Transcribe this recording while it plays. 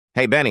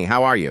Hey, Benny,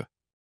 how are you?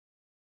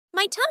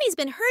 My tummy's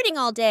been hurting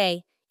all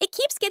day. It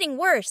keeps getting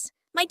worse.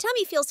 My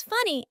tummy feels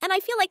funny, and I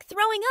feel like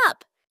throwing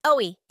up.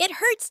 Owie, it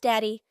hurts,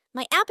 Daddy.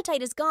 My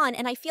appetite is gone,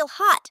 and I feel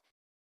hot.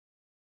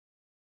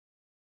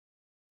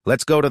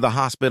 Let's go to the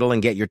hospital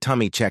and get your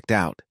tummy checked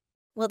out.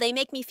 Will they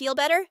make me feel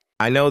better?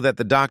 I know that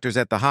the doctors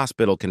at the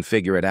hospital can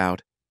figure it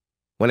out.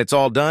 When it's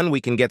all done, we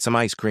can get some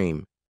ice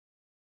cream.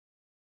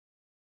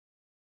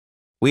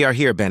 We are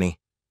here, Benny.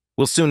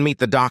 We'll soon meet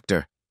the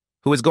doctor,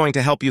 who is going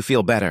to help you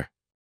feel better.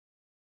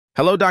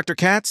 Hello, Dr.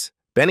 Katz.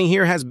 Benny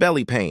here has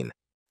belly pain.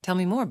 Tell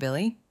me more,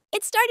 Billy.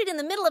 It started in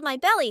the middle of my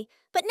belly,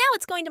 but now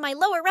it's going to my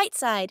lower right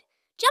side.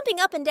 Jumping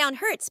up and down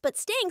hurts, but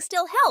staying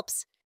still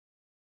helps.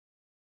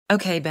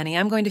 Okay, Benny,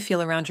 I'm going to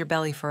feel around your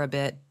belly for a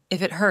bit.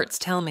 If it hurts,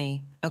 tell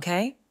me,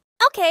 okay?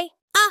 Okay.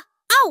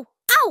 Ow,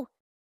 ow!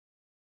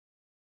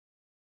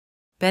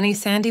 Benny,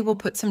 Sandy will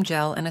put some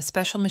gel and a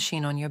special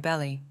machine on your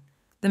belly.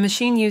 The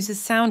machine uses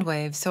sound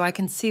waves so I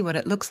can see what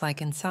it looks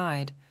like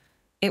inside.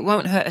 It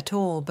won't hurt at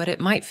all, but it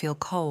might feel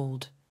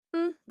cold.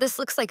 This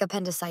looks like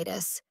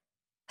appendicitis.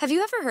 Have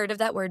you ever heard of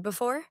that word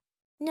before?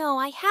 No,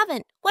 I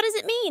haven't. What does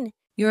it mean?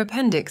 Your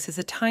appendix is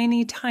a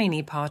tiny,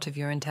 tiny part of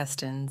your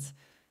intestines.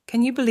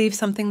 Can you believe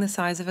something the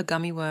size of a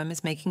gummy worm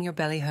is making your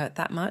belly hurt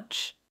that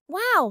much?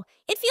 Wow,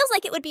 it feels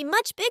like it would be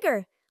much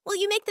bigger. Will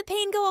you make the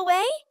pain go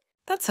away?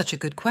 That's such a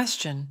good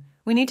question.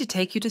 We need to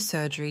take you to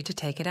surgery to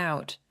take it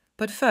out.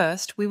 But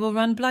first, we will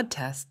run blood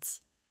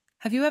tests.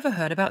 Have you ever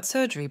heard about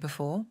surgery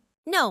before?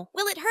 No.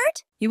 Will it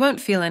hurt? You won't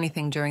feel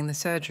anything during the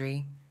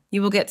surgery.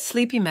 You will get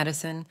sleepy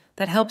medicine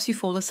that helps you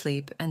fall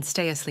asleep and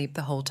stay asleep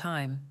the whole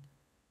time.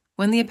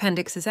 When the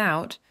appendix is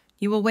out,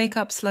 you will wake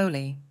up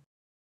slowly.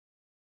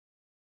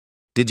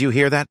 Did you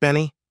hear that,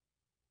 Benny?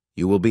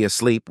 You will be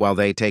asleep while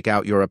they take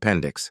out your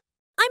appendix.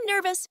 I'm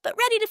nervous, but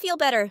ready to feel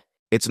better.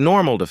 It's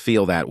normal to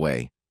feel that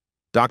way.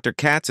 Dr.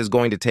 Katz is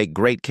going to take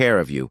great care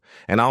of you,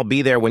 and I'll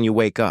be there when you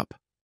wake up.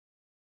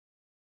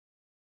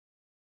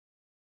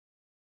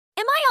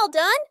 Am I all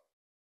done?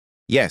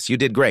 Yes, you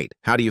did great.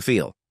 How do you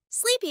feel?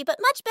 Sleepy, but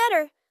much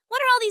better.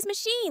 What are all these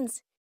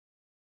machines?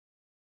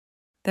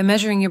 They're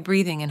measuring your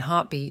breathing and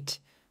heartbeat.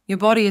 Your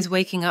body is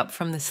waking up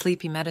from the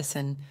sleepy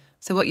medicine,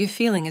 so what you're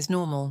feeling is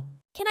normal.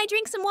 Can I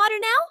drink some water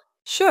now?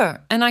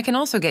 Sure, and I can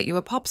also get you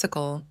a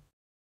popsicle.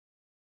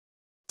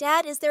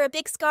 Dad, is there a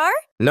big scar?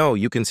 No,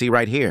 you can see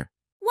right here.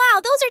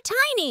 Wow, those are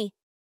tiny.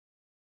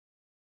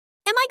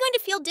 Am I going to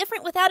feel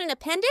different without an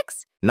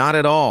appendix? Not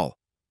at all.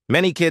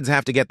 Many kids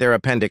have to get their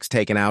appendix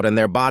taken out and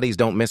their bodies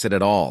don't miss it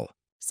at all.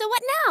 So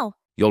what now?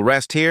 You'll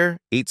rest here,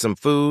 eat some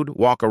food,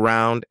 walk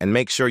around, and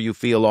make sure you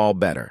feel all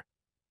better.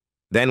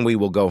 Then we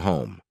will go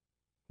home.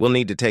 We'll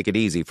need to take it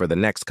easy for the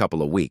next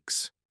couple of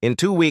weeks. In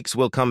 2 weeks,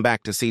 we'll come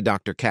back to see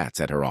Dr. Katz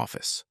at her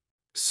office,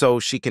 so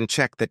she can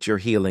check that you're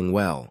healing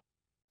well.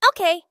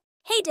 Okay.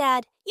 Hey,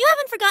 Dad, you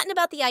haven't forgotten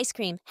about the ice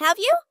cream, have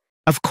you?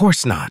 Of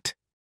course not.